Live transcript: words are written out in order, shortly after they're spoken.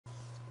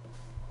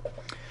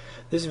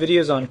This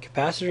video is on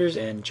capacitors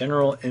and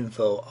general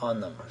info on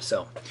them.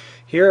 So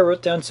here I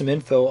wrote down some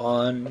info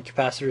on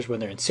capacitors when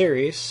they're in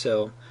series.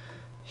 So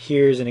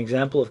here's an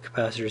example of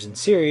capacitors in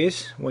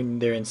series. When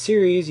they're in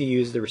series, you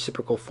use the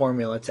reciprocal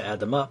formula to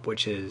add them up,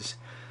 which is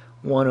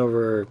 1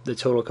 over the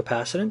total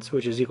capacitance,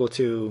 which is equal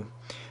to,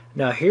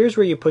 now here's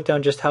where you put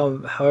down just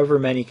however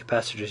many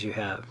capacitors you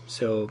have.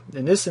 So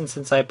in this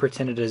instance I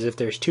pretended as if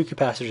there's 2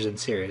 capacitors in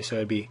series, so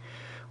it'd be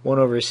 1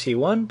 over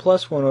C1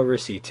 plus 1 over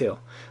C2.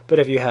 But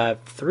if you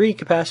have 3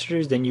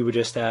 capacitors, then you would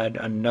just add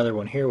another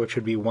one here, which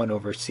would be 1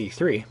 over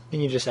C3. Then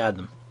you just add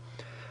them.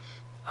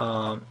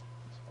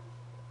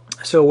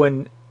 So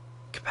when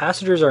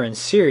capacitors are in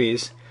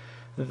series,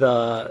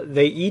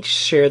 they each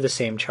share the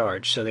same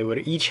charge. So they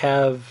would each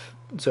have,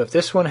 so if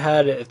this one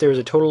had, if there was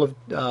a total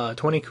of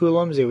 20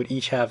 coulombs, they would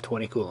each have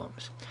 20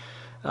 coulombs.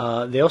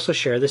 They also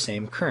share the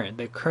same current.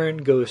 The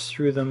current goes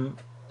through them,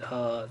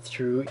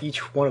 through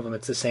each one of them.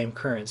 It's the same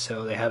current,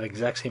 so they have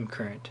exact same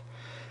current.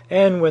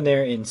 And when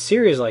they're in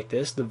series like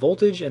this, the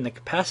voltage and the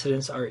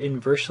capacitance are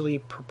inversely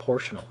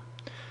proportional.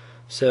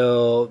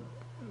 So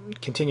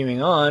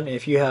continuing on,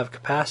 if you have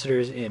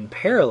capacitors in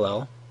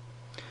parallel,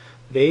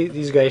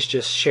 these guys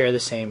just share the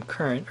same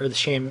current, or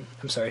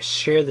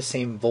share the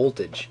same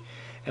voltage.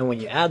 And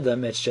when you add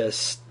them, it's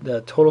just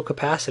the total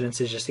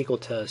capacitance is just equal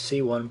to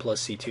C1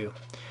 plus C2.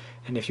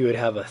 And if you would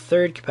have a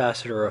third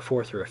capacitor, or a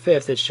fourth, or a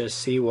fifth, it's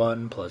just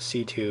C1 plus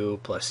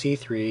C2 plus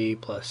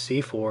C3 plus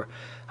C4,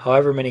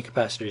 however many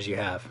capacitors you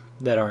have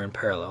that are in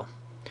parallel.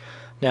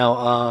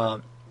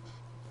 Now,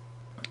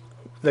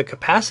 the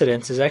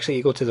capacitance is actually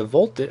equal to the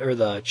voltage, or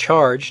the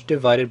charge,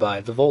 divided by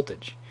the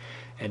voltage.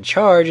 And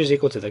charge is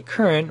equal to the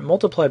current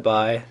multiplied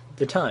by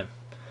the time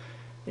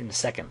in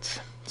seconds.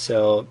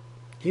 So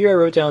here I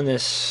wrote down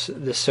this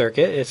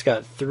circuit. It's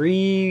got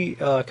 3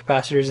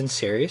 capacitors in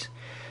series.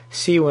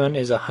 C1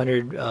 is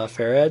 100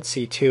 farads,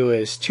 C2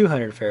 is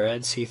 200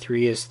 farads,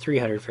 C3 is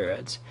 300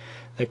 farads.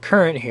 The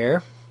current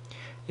here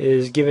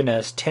is given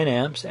as 10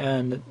 amps,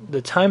 and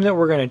the time that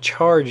we're going to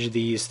charge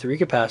these 3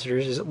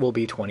 capacitors will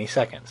be 20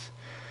 seconds.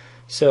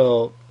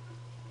 So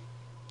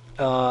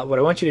what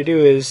I want you to do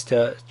is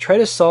to try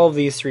to solve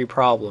these 3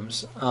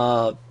 problems.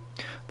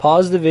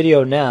 Pause the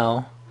video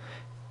now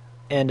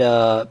and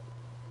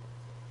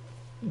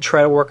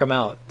try to work them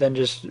out. Then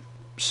just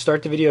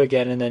start the video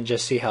again and then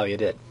just see how you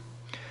did.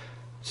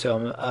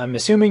 So I'm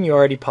assuming you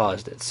already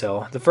paused it.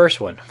 So the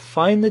first one,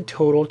 find the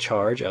total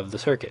charge of the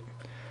circuit.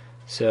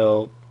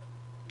 So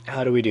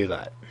how do we do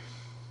that?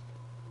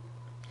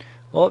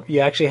 Well,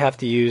 you actually have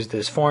to use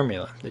this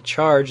formula. The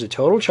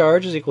total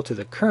charge is equal to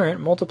the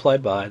current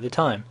multiplied by the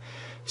time.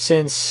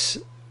 Since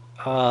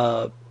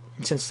the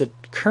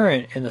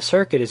current in the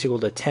circuit is equal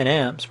to 10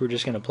 amps, we're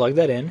just going to plug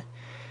that in,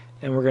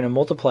 and we're going to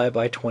multiply it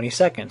by 20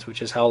 seconds,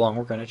 which is how long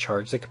we're going to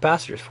charge the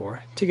capacitors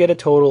for, to get a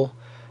total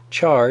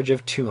charge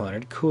of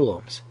 200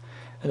 coulombs.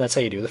 And that's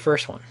how you do the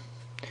first one.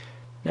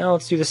 Now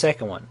let's do the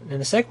second one. In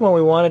the second one,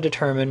 we want to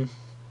determine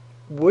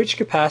which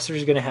capacitor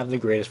is going to have the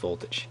greatest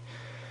voltage.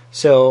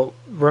 So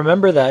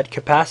remember that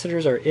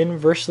capacitors are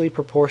inversely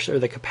proportional, or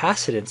the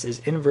capacitance is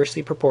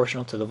inversely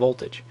proportional to the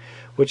voltage,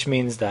 which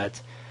means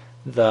that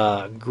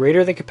the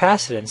greater the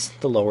capacitance,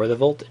 the lower the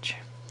voltage.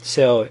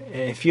 So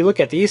if you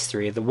look at these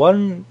 3, the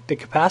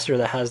capacitor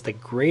that has the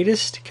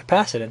greatest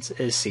capacitance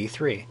is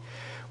C3,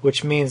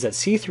 which means that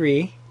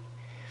C3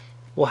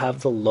 will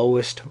have the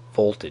lowest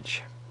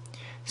voltage.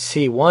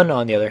 C1,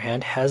 on the other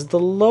hand, has the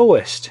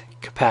lowest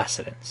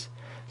capacitance.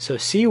 So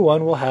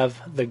C1 will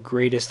have the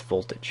greatest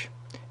voltage,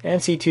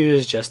 and C2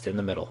 is just in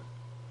the middle.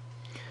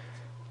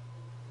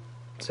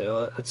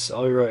 So that's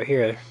all we wrote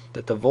here,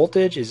 that the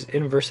voltage is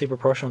inversely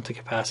proportional to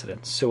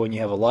capacitance. So when you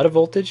have a lot of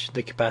voltage,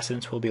 the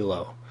capacitance will be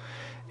low.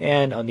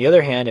 And on the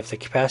other hand, if the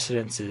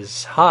capacitance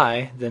is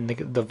high, then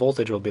the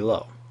voltage will be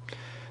low.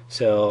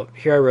 So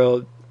here I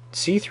wrote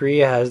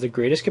C3 has the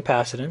greatest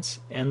capacitance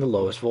and the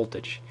lowest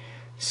voltage.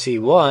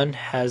 C1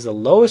 has the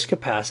lowest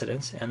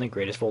capacitance and the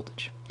greatest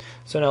voltage.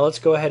 So now let's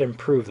go ahead and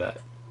prove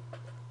that.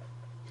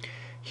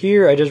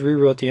 Here I just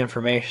rewrote the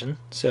information,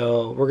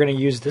 so we're going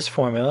to use this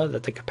formula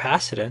that the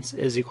capacitance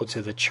is equal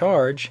to the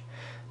charge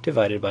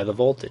divided by the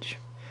voltage.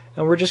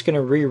 And we're just going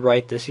to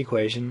rewrite this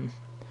equation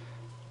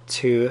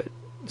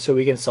so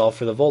we can solve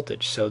for the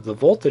voltage. So the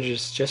voltage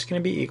is just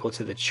going to be equal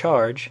to the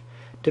charge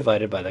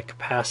divided by the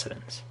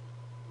capacitance.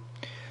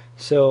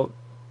 So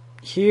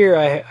here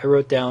I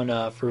wrote down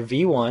for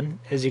V1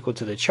 is equal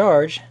to the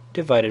charge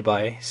divided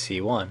by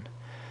C1.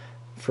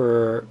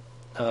 For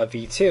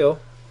V2,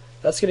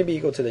 that's going to be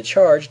equal to the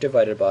charge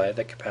divided by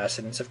the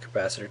capacitance of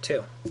capacitor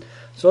 2.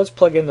 So let's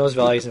plug in those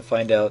values and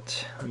find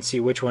out and see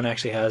which one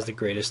actually has the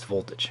greatest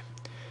voltage.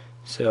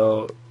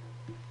 So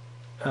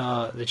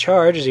the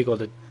charge is equal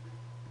to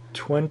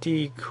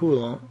 20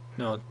 coulombs.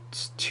 No,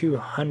 it's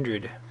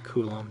 200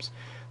 coulombs.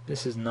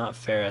 This is not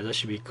farads, that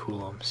should be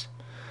coulombs.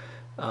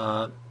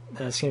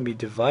 That's going to be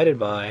divided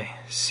by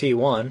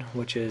C1,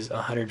 which is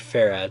 100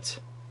 farads.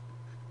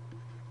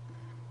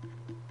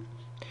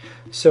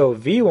 So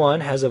V1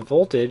 has a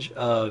voltage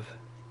of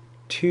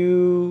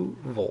 2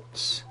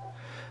 volts.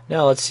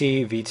 Now let's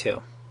see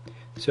V2.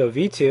 So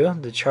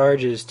V2, the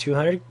charge is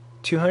 200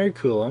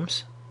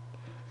 coulombs.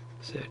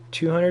 So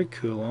 200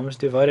 coulombs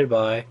divided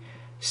by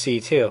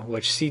C2,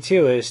 which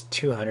C2 is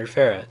 200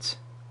 farads.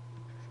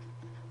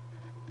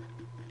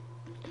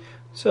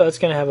 So that's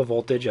going to have a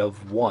voltage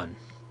of 1.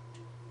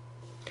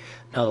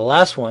 Now the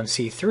last one,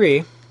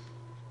 C3,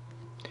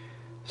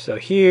 so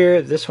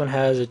here this one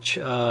has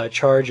a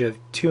charge of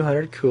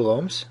 200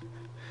 coulombs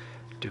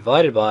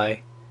divided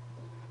by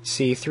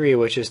C3,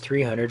 which is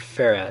 300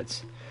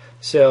 farads.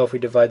 So if we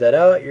divide that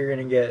out, you're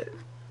going to get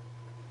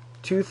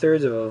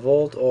 2/3 of a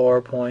volt,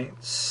 or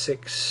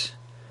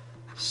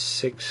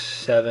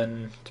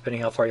 0.667,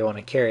 depending how far you want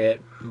to carry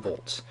it,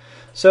 volts.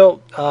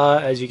 So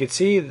as you can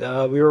see,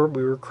 we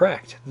were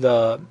correct.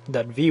 That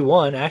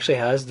V1 actually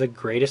has the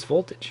greatest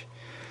voltage,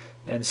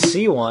 and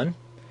C1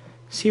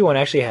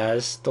 actually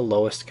has the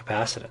lowest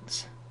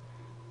capacitance.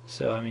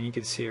 So I mean, you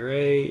can see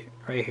right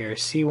here,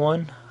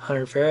 C1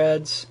 100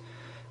 farads,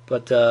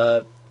 but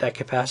that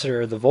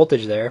capacitor, the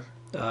voltage there,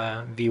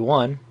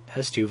 V1,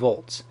 has 2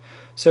 volts.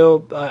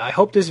 So I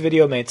hope this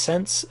video made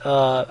sense,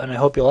 and I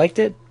hope you liked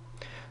it.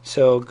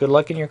 So good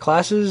luck in your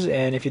classes,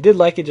 and if you did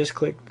like it, just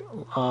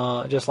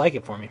like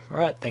it for me.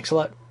 Alright, thanks a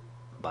lot.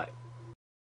 Bye.